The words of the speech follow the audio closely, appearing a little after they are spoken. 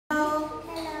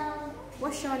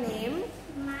What's your name?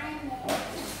 My name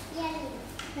is Jelly.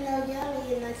 Hello,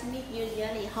 Jelly. Nice to meet you,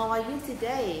 Jelly. How are you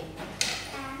today?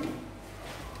 I'm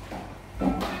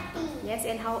happy. Yes,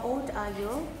 and how old are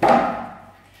you?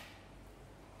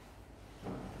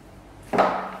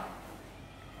 I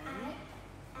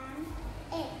am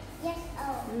 8 years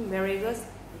old. Very good.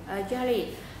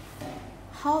 Jelly,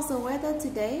 how's the weather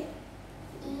today?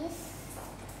 It's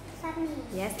sunny.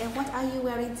 Yes, and what are you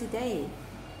wearing today?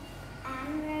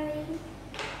 I'm wearing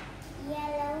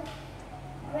yellow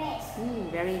dress.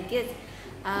 Very good.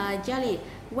 Jelly,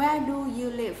 where do you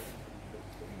live?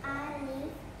 I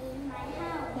live in my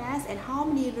house. Yes, and how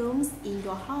many rooms in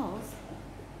your house?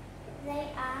 There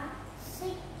are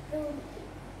 6 rooms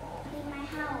in my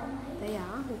house. They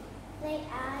are. They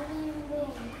are living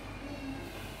room,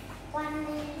 1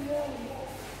 living room,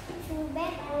 2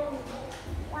 bedrooms,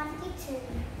 1 kitchen,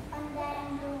 1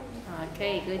 dining room,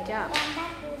 Okay, good job. 1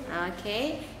 bathroom.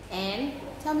 Okay, and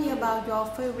tell me about your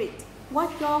favorite.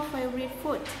 What's your favorite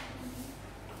food?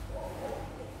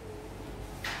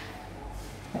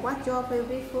 What's your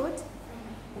favorite food?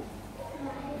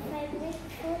 My favorite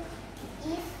food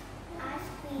is ice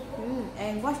cream.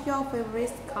 And what's your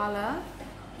favorite color?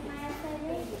 My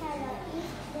favorite color is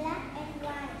black and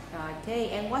white. Okay,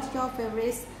 and what's your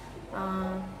favorite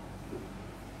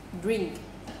drink?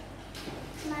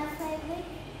 My favorite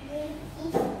drink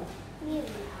is milk.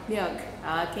 Milk.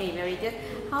 Okay, very good.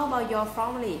 How about your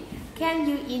family? Can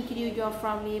you introduce your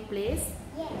family, please?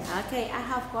 Yes. Okay, I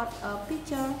have got a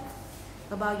picture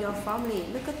about your family.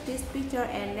 Look at this picture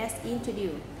and let's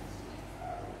introduce.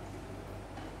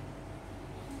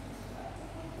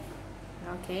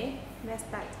 Okay, let's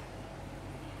start.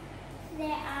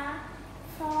 There are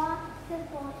 4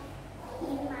 people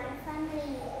in my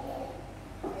family.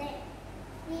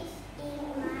 This is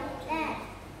my dad,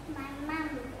 my mom,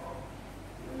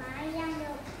 my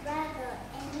younger brother,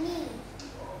 and me.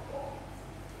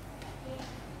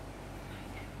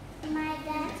 My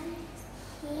dad,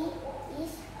 he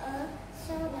is a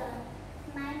soldier.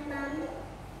 My mom,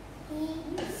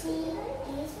 she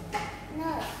is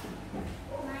nurse.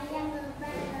 My younger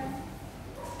brother,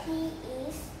 he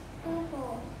is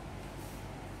pupil.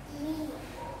 Me,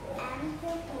 I'm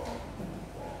pupil.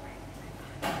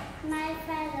 My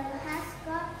father has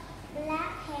got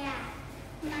black hair.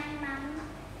 My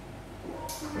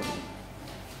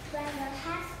brother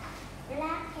has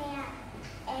black hair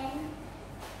and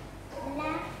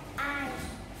black eyes.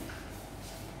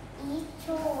 It's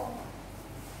true.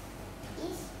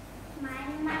 It's my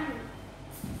mom.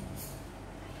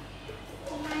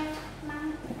 My mom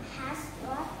has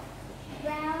got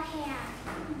brown hair.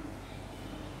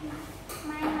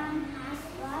 My mom has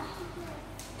got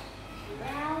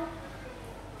brown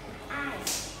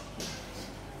eyes.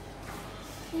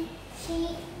 She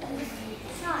is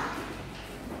short.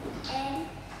 And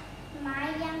my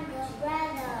younger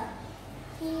brother,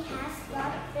 he has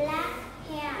got black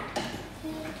hair.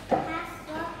 He has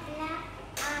got black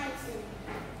eyes.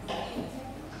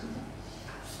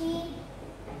 He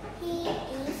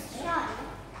is short.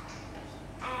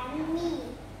 And me,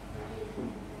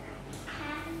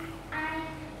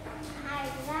 I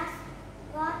just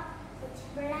got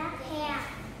black hair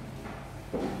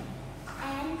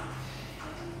and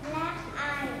black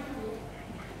eyes.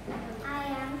 I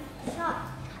am short.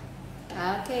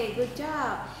 Okay, good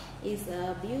job. It's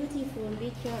a beautiful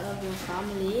picture of your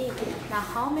family. Now,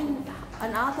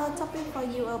 another topic for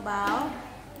you about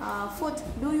food.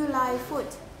 Do you like food?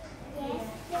 Yes.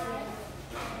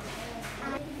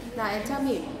 Now, and tell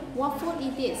me, what food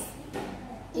is this?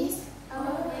 It's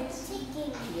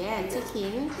chicken. Yeah,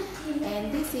 chicken.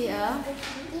 And this is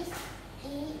This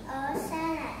is a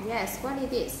salad. yes, what is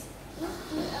this? This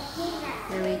is a pizza.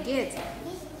 Very good.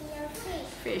 This is a fish.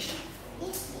 Fish.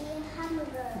 This is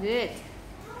hamburger. Good.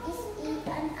 This is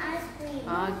an ice cream.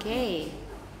 Okay.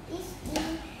 This is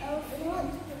a fruit.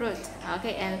 Fruit.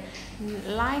 Okay, and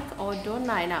like or don't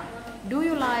like now? Do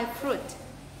you like fruit?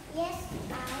 Yes,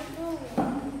 I do.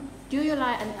 Do you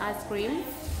like an ice cream?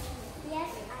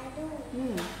 Yes, I do.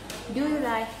 Do you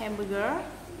like hamburger?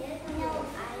 No,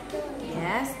 I don't.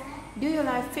 Yes. Do you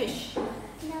like fish? No,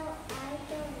 I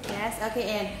don't. Yes. Okay,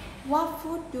 and what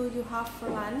food do you have for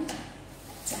lunch?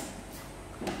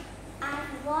 I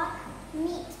want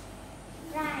meat,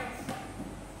 rice,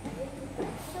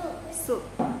 soup, Soup.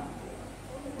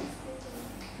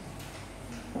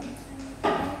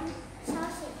 and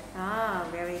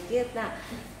sausage. Very good now.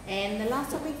 And the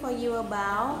last topic for you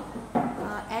about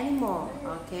animal.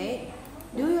 Okay.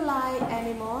 Do you like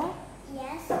animal?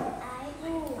 Yes, I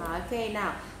do. Okay,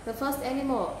 now the first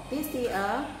animal. This is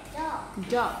a Dog.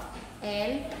 dog,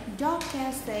 and dog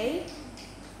can say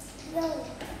Goat.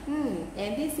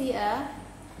 And this is a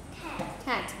Cat.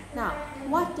 cat. Now,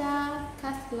 what does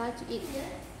cat like to eat?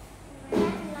 Cat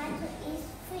like to eat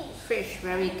fish. Fish.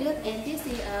 Very good. And this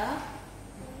is a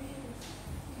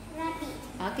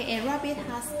Rabbit. okay. And rabbit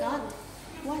has got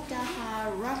what does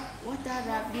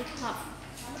rabbit have?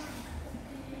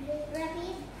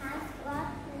 Rabbit has got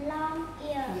long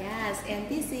ears. Yes. And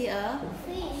this is a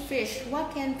Fish. fish.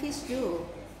 What can fish do?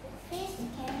 Fish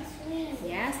can swim.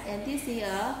 Yes. And this is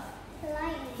a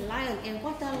Lion. lion. And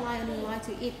what does lion like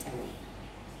to eat?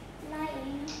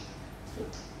 Lion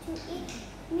to eat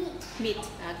meat. Meat.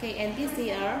 Okay. And this is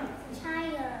a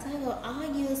Tiger. tiger. Are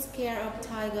you scared of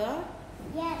tiger?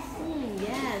 Yes.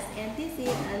 Yes. And this is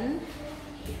an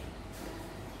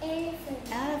Elephant.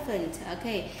 elephant.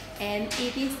 Okay. And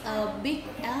it is a big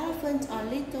elephant or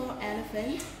little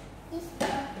elephant? It's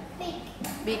a big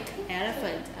Big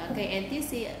elephant. Okay. And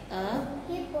this is a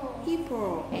hippo.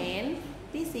 hippo. And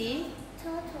this is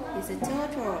Turtle. a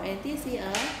turtle. And this is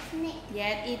a Snake.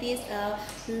 yes. It is a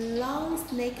long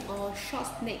snake or short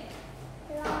snake.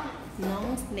 Lion.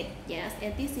 Long snake. Yes.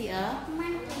 And this is a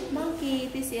Monkey. monkey.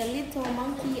 This is a little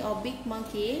monkey or big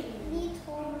monkey.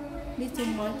 Little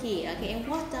monkey. Okay. And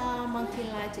what does monkey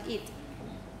like to eat?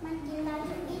 Monkey like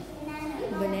to eat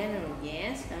banana. Banana.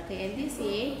 Yes. Okay. And this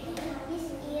is This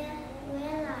is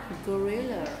gorilla.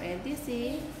 gorilla. And this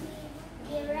is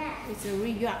Giraffe. it's a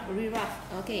giraffe.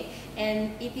 Okay.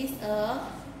 And it is a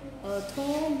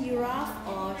tall giraffe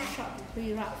or short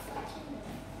giraffe.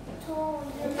 Tall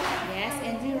giraffe. Yes.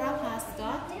 And giraffe has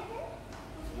got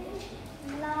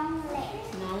Long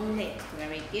legs. long neck.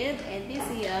 Very good. And this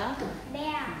is a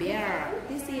Bear. bear.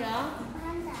 This is a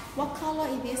Panda. what color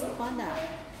is this panda?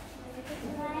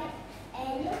 White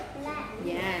and black.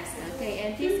 Yes. Okay.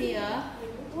 And this is a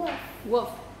Wolf.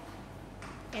 wolf.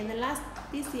 And the last,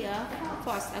 this is a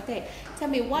fox. Okay. Tell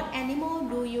me, what animal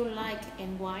do you like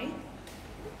and why?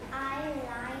 I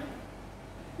like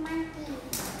monkey.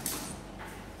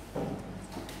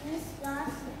 This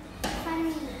was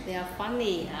funny. They are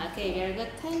funny. Okay, very good.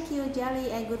 Thank you,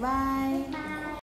 Jelly, and goodbye. Bye.